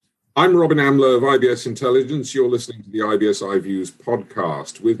I'm Robin Amler of IBS Intelligence. You're listening to the IBS iViews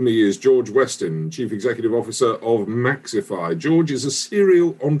podcast. With me is George Weston, Chief Executive Officer of Maxify. George is a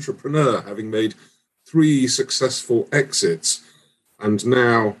serial entrepreneur, having made 3 successful exits, and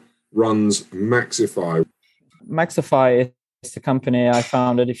now runs Maxify. Maxify is the company I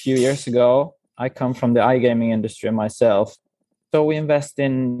founded a few years ago. I come from the iGaming industry myself. So we invest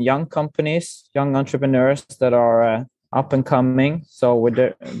in young companies, young entrepreneurs that are up and coming. So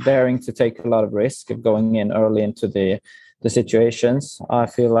we're daring to take a lot of risk of going in early into the situations. I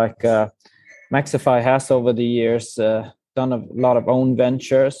feel like Maxify has over the years done a lot of own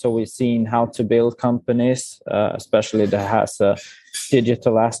ventures. So we've seen how to build companies, especially that has a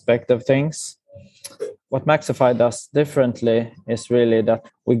digital aspect of things. What Maxify does differently is really that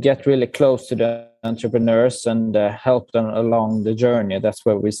we get really close to the entrepreneurs and help them along the journey. That's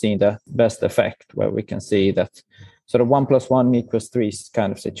where we see the best effect, where we can see that sort of 1 + 1 = 3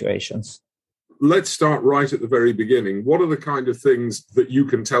 kind of situations. Let's start right at the very beginning. What are the kind of things that you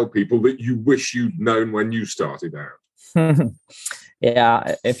can tell people that you wish you'd known when you started out?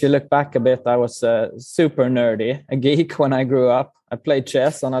 Yeah, if you look back a bit, I was super nerdy, a geek when I grew up. I played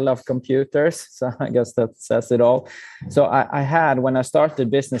chess and I love computers, so I guess that says it all. So I had, when I started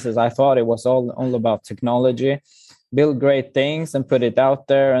businesses, I thought it was all about technology, build great things and put it out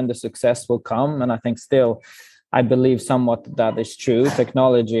there and the success will come. And I think still, I believe somewhat that is true.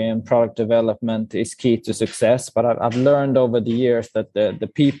 Technology and product development is key to success. But I've learned over the years that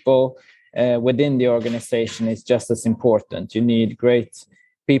the people within the organization is just as important. You need great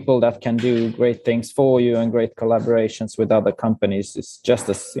people that can do great things for you, and great collaborations with other companies is just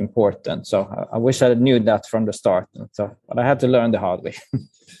as important. So I wish I knew that from the start. But I had to learn the hard way.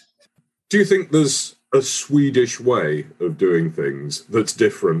 Do you think there's a Swedish way of doing things that's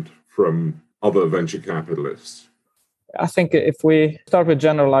different from other venture capitalists? I think if we start with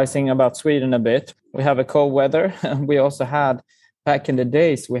generalizing about Sweden a bit, we have a cold weather. We also had, back in the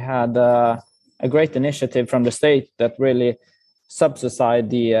days, we had a great initiative from the state that really subsidized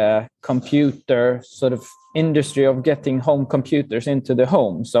the computer sort of industry of getting home computers into the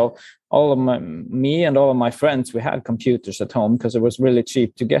home. So all of me and all of my friends, we had computers at home because it was really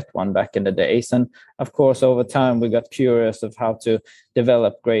cheap to get one back in the days. And of course, over time, we got curious of how to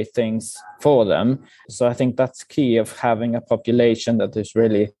develop great things for them. So I think that's key of having a population that is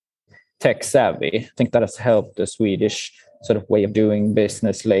really tech savvy. I think that has helped the Swedish sort of way of doing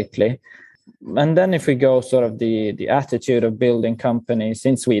business lately. And then if we go sort of the attitude of building companies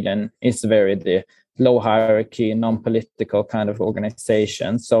in Sweden is very the low hierarchy, non-political kind of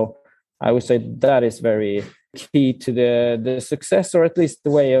organization. So I would say that is very key to the success, or at least the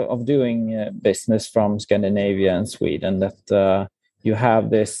way of doing business from Scandinavia and Sweden, that you have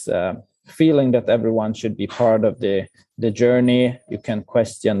this feeling that everyone should be part of the journey. You can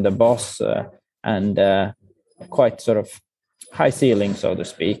question the boss and quite sort of high ceiling, so to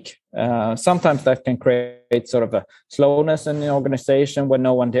speak. Sometimes that can create sort of a slowness in the organization where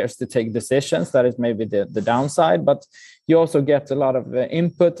no one dares to take decisions. That is maybe the downside, but you also get a lot of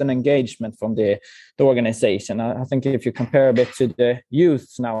input and engagement from the organization. I think if you compare a bit to the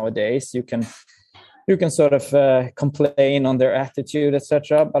youth nowadays, you can sort of complain on their attitude,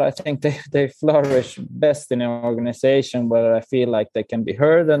 etc. But I think they flourish best in an organization where I feel like they can be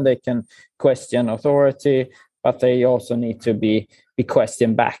heard and they can question authority, but they also need to be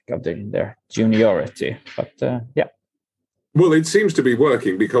questioned back of their juniority. But yeah. Well, it seems to be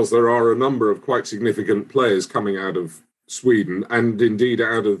working because there are a number of quite significant players coming out of Sweden and indeed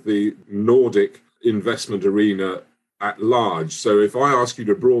out of the Nordic investment arena at large. So if I ask you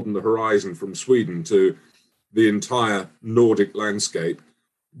to broaden the horizon from Sweden to the entire Nordic landscape,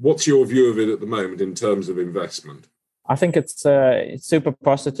 what's your view of it at the moment in terms of investment? I think it's super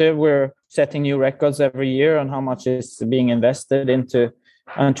positive. We're setting new records every year on how much is being invested into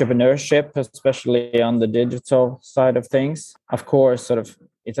entrepreneurship, especially on the digital side of things. Of course, sort of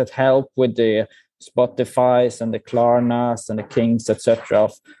it has helped with the Spotifys and the Klarnas and the Kings, etc.,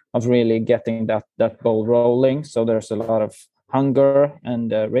 of really getting that ball rolling. So there's a lot of hunger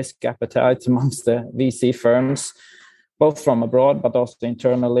and risk appetite amongst the VC firms, both from abroad, but also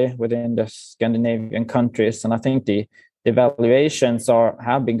internally within the Scandinavian countries. And I think the valuations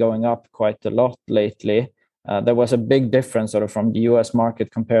have been going up quite a lot lately. There was a big difference sort of from the US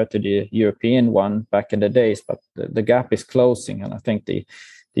market compared to the European one back in the days, but the gap is closing. And I think the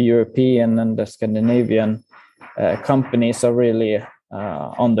European and the Scandinavian companies are really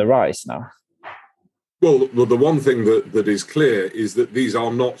on the rise now. Well, the one thing that is clear is that these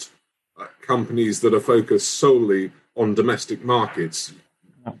are not companies that are focused solely on domestic markets.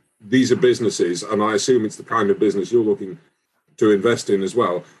 These are businesses, and I assume it's the kind of business you're looking to invest in as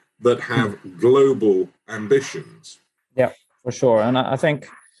well, that have global ambitions. Yeah, for sure. And I think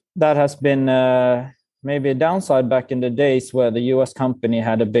that has been maybe a downside back in the days where the US company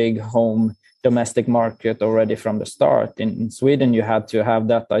had a big home domestic market already from the start. In Sweden, you had to have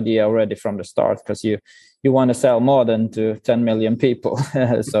that idea already from the start because you want to sell more than to 10 million people.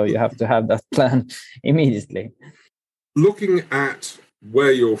 So you have to have that plan immediately. Looking at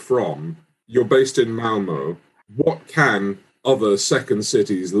where you're from, you're based in Malmo. What can other second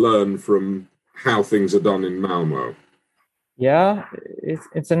cities learn from how things are done in Malmo? Yeah,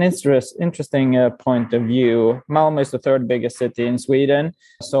 it's an interesting point of view. Malmo is the third biggest city in Sweden,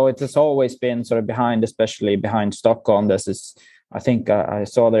 so it has always been sort of behind, especially behind Stockholm. This is, I think, I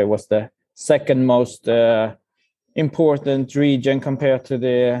saw there was the second most important region compared to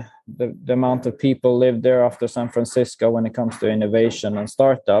the amount of people live there after San Francisco when it comes to innovation and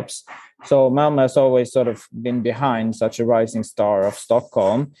startups. So Malmo has always sort of been behind such a rising star of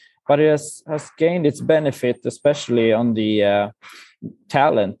Stockholm. But it has gained its benefit, especially on the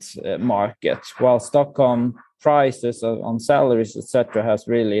talent market, while Stockholm prices on salaries, etc., has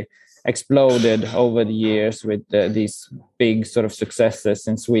really exploded over the years with these big sort of successes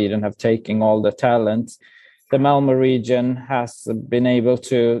in Sweden have taken all the talent. The Malmö region has been able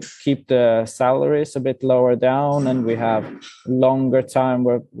to keep the salaries a bit lower down, and we have longer time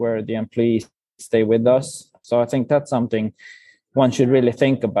where the employees stay with us. So I think that's something one should really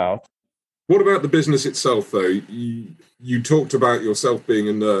think about. What about the business itself, though? You talked about yourself being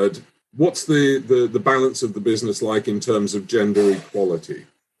a nerd. What's the balance of the business like in terms of gender equality?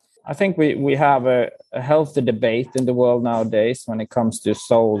 I think we have a healthy debate in the world nowadays when it comes to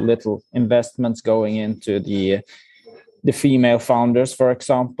so little investments going into the female founders, for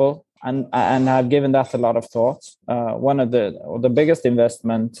example. And I've given that a lot of thought. One of the biggest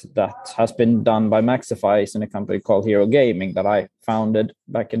investment that has been done by Maxify is in a company called Hero Gaming that I founded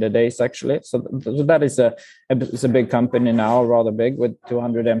back in the days, actually. So that is it's a big company now, rather big, with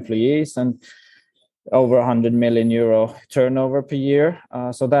 200 employees and over 100 million euro turnover per year.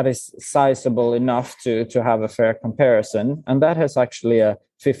 So that is sizable enough to have a fair comparison. And that has actually a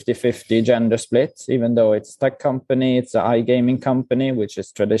 50-50 gender split, even though it's a tech company, it's an iGaming company, which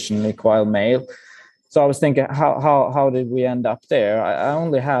is traditionally quite male. So I was thinking, how did we end up there? I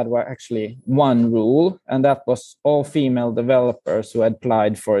only had actually one rule, and that was all female developers who had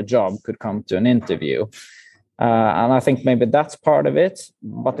applied for a job could come to an interview. And I think maybe that's part of it.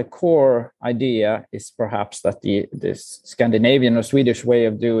 But the core idea is perhaps that this Scandinavian or Swedish way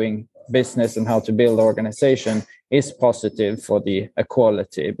of doing business and how to build organization is positive for the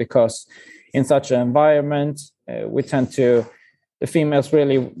equality, because in such an environment, the females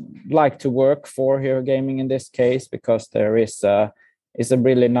really like to work for Hero Gaming in this case, because there is a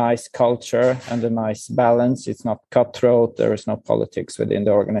really nice culture and a nice balance. It's not cutthroat. There is no politics within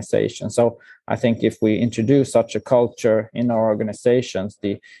the organization. So I think if we introduce such a culture in our organizations,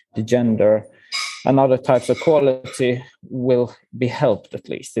 the gender and other types of quality will be helped at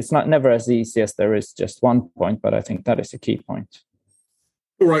least. It's never as easy as there is just one point, but I think that is a key point.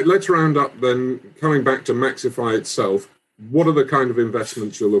 All right, let's round up then. Coming back to Maxify itself, what are the kind of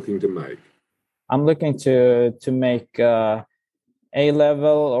investments you're looking to make? I'm looking to make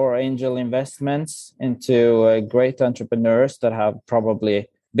A-level or angel investments into great entrepreneurs that have probably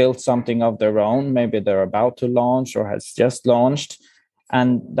built something of their own. Maybe they're about to launch or has just launched.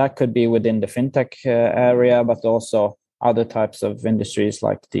 And that could be within the fintech area, but also other types of industries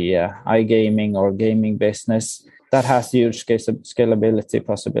like the iGaming or gaming business that has huge scalability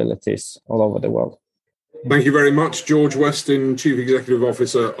possibilities all over the world. Thank you very much, George Westin, Chief Executive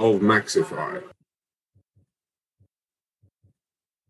Officer of Maxify.